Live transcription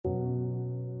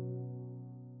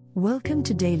Welcome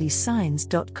to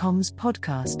dailysigns.com's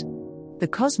podcast. The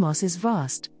cosmos is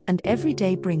vast, and every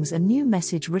day brings a new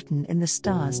message written in the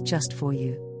stars just for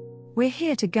you. We're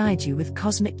here to guide you with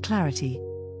cosmic clarity.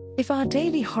 If our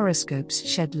daily horoscopes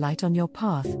shed light on your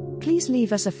path, please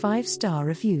leave us a 5-star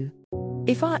review.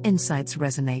 If our insights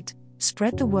resonate,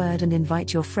 spread the word and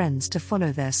invite your friends to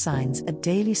follow their signs at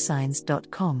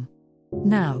dailysigns.com.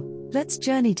 Now, let's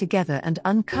journey together and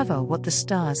uncover what the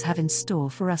stars have in store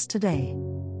for us today.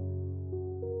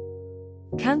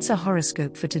 Cancer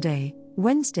horoscope for today,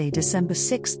 Wednesday, December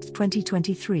 6,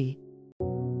 2023.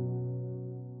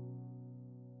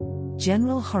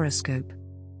 General horoscope.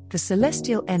 The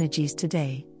celestial energies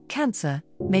today, Cancer,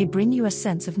 may bring you a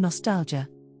sense of nostalgia.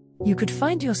 You could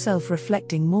find yourself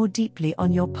reflecting more deeply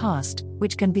on your past,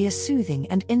 which can be a soothing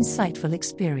and insightful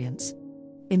experience.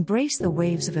 Embrace the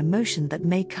waves of emotion that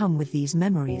may come with these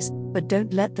memories, but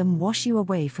don't let them wash you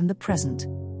away from the present.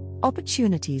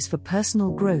 Opportunities for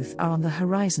personal growth are on the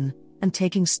horizon, and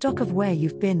taking stock of where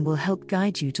you've been will help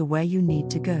guide you to where you need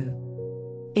to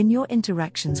go. In your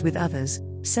interactions with others,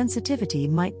 sensitivity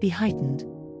might be heightened.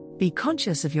 Be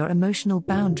conscious of your emotional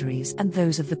boundaries and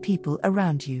those of the people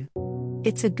around you.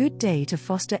 It's a good day to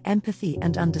foster empathy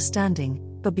and understanding,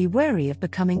 but be wary of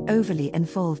becoming overly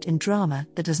involved in drama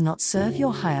that does not serve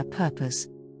your higher purpose.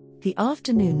 The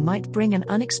afternoon might bring an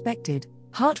unexpected,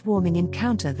 heartwarming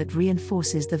encounter that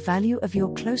reinforces the value of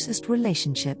your closest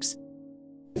relationships.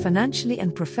 Financially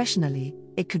and professionally,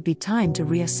 it could be time to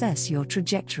reassess your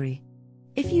trajectory.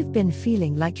 If you've been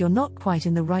feeling like you're not quite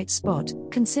in the right spot,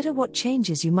 consider what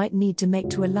changes you might need to make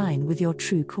to align with your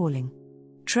true calling.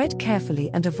 Tread carefully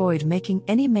and avoid making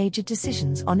any major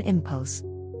decisions on impulse.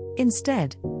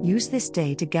 Instead, use this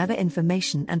day to gather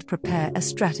information and prepare a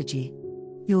strategy.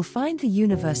 You'll find the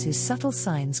universe's subtle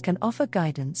signs can offer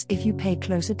guidance if you pay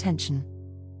close attention.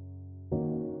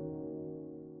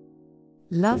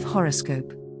 Love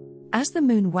horoscope. As the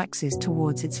moon waxes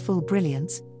towards its full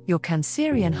brilliance, your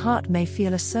Cancerian heart may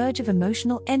feel a surge of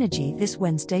emotional energy this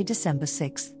Wednesday, December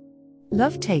 6th.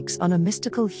 Love takes on a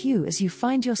mystical hue as you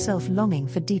find yourself longing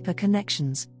for deeper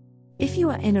connections. If you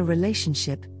are in a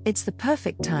relationship, it's the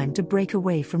perfect time to break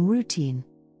away from routine.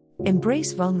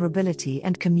 Embrace vulnerability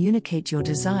and communicate your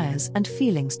desires and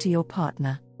feelings to your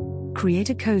partner.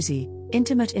 Create a cozy,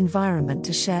 intimate environment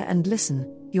to share and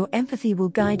listen. Your empathy will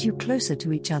guide you closer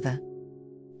to each other.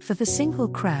 For the single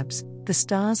crabs, the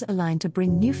stars align to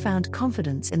bring newfound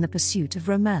confidence in the pursuit of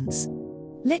romance.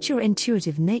 Let your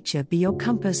intuitive nature be your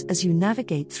compass as you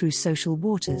navigate through social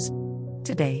waters.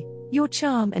 Today, your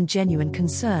charm and genuine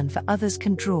concern for others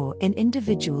can draw in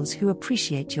individuals who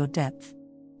appreciate your depth.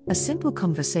 A simple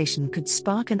conversation could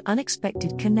spark an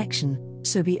unexpected connection,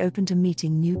 so be open to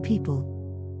meeting new people.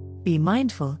 Be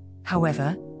mindful,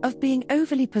 however, of being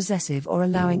overly possessive or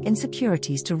allowing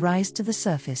insecurities to rise to the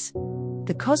surface.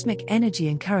 The cosmic energy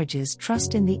encourages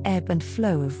trust in the ebb and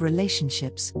flow of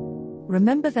relationships.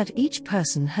 Remember that each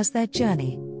person has their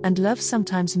journey, and love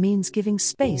sometimes means giving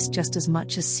space just as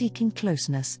much as seeking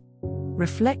closeness.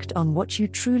 Reflect on what you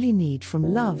truly need from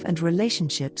love and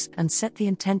relationships and set the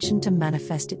intention to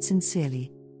manifest it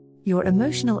sincerely. Your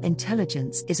emotional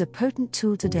intelligence is a potent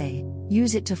tool today.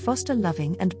 Use it to foster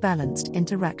loving and balanced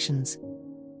interactions.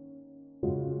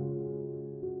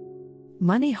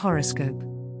 Money horoscope.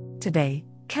 Today,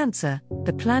 Cancer,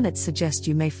 the planets suggest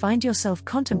you may find yourself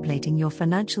contemplating your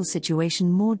financial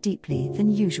situation more deeply than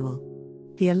usual.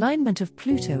 The alignment of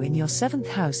Pluto in your 7th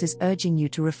house is urging you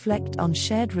to reflect on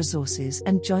shared resources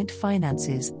and joint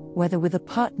finances, whether with a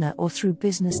partner or through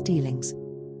business dealings.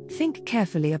 Think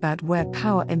carefully about where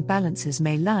power imbalances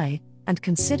may lie, and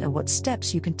consider what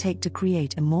steps you can take to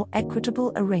create a more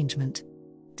equitable arrangement.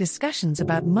 Discussions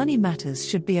about money matters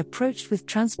should be approached with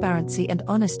transparency and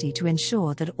honesty to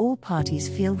ensure that all parties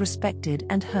feel respected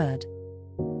and heard.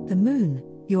 The moon,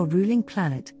 your ruling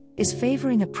planet, is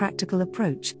favoring a practical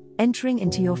approach, entering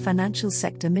into your financial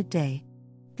sector midday.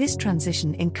 This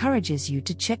transition encourages you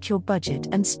to check your budget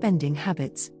and spending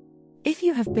habits. If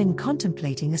you have been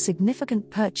contemplating a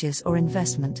significant purchase or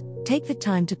investment, take the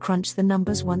time to crunch the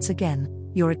numbers once again.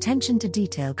 Your attention to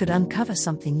detail could uncover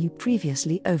something you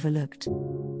previously overlooked.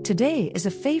 Today is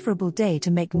a favorable day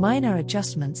to make minor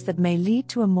adjustments that may lead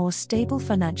to a more stable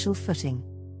financial footing.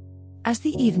 As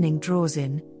the evening draws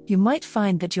in, you might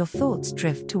find that your thoughts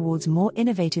drift towards more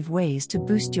innovative ways to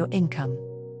boost your income.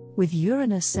 With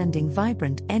Uranus sending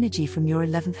vibrant energy from your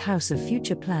 11th house of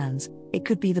future plans, it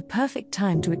could be the perfect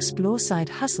time to explore side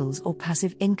hustles or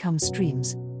passive income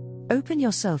streams. Open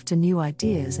yourself to new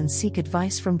ideas and seek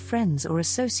advice from friends or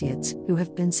associates who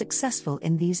have been successful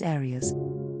in these areas.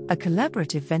 A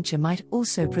collaborative venture might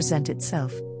also present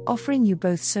itself, offering you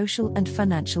both social and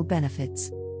financial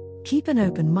benefits. Keep an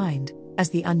open mind, as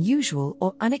the unusual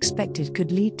or unexpected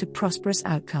could lead to prosperous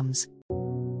outcomes.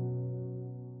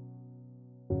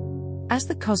 As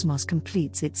the cosmos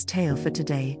completes its tale for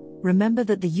today, remember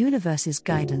that the universe's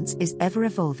guidance is ever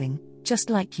evolving, just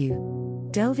like you.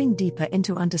 Delving deeper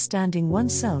into understanding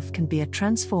oneself can be a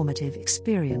transformative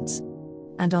experience.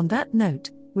 And on that note,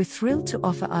 we're thrilled to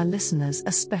offer our listeners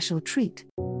a special treat.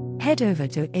 Head over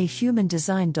to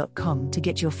ahumandesign.com to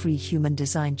get your free human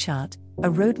design chart, a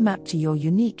roadmap to your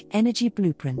unique energy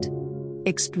blueprint.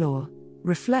 Explore,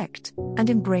 reflect, and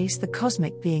embrace the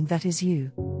cosmic being that is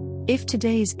you. If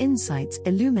today's insights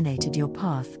illuminated your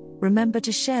path, remember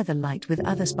to share the light with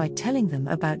others by telling them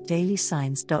about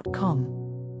dailysigns.com.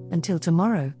 Until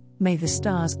tomorrow, may the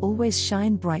stars always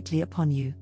shine brightly upon you.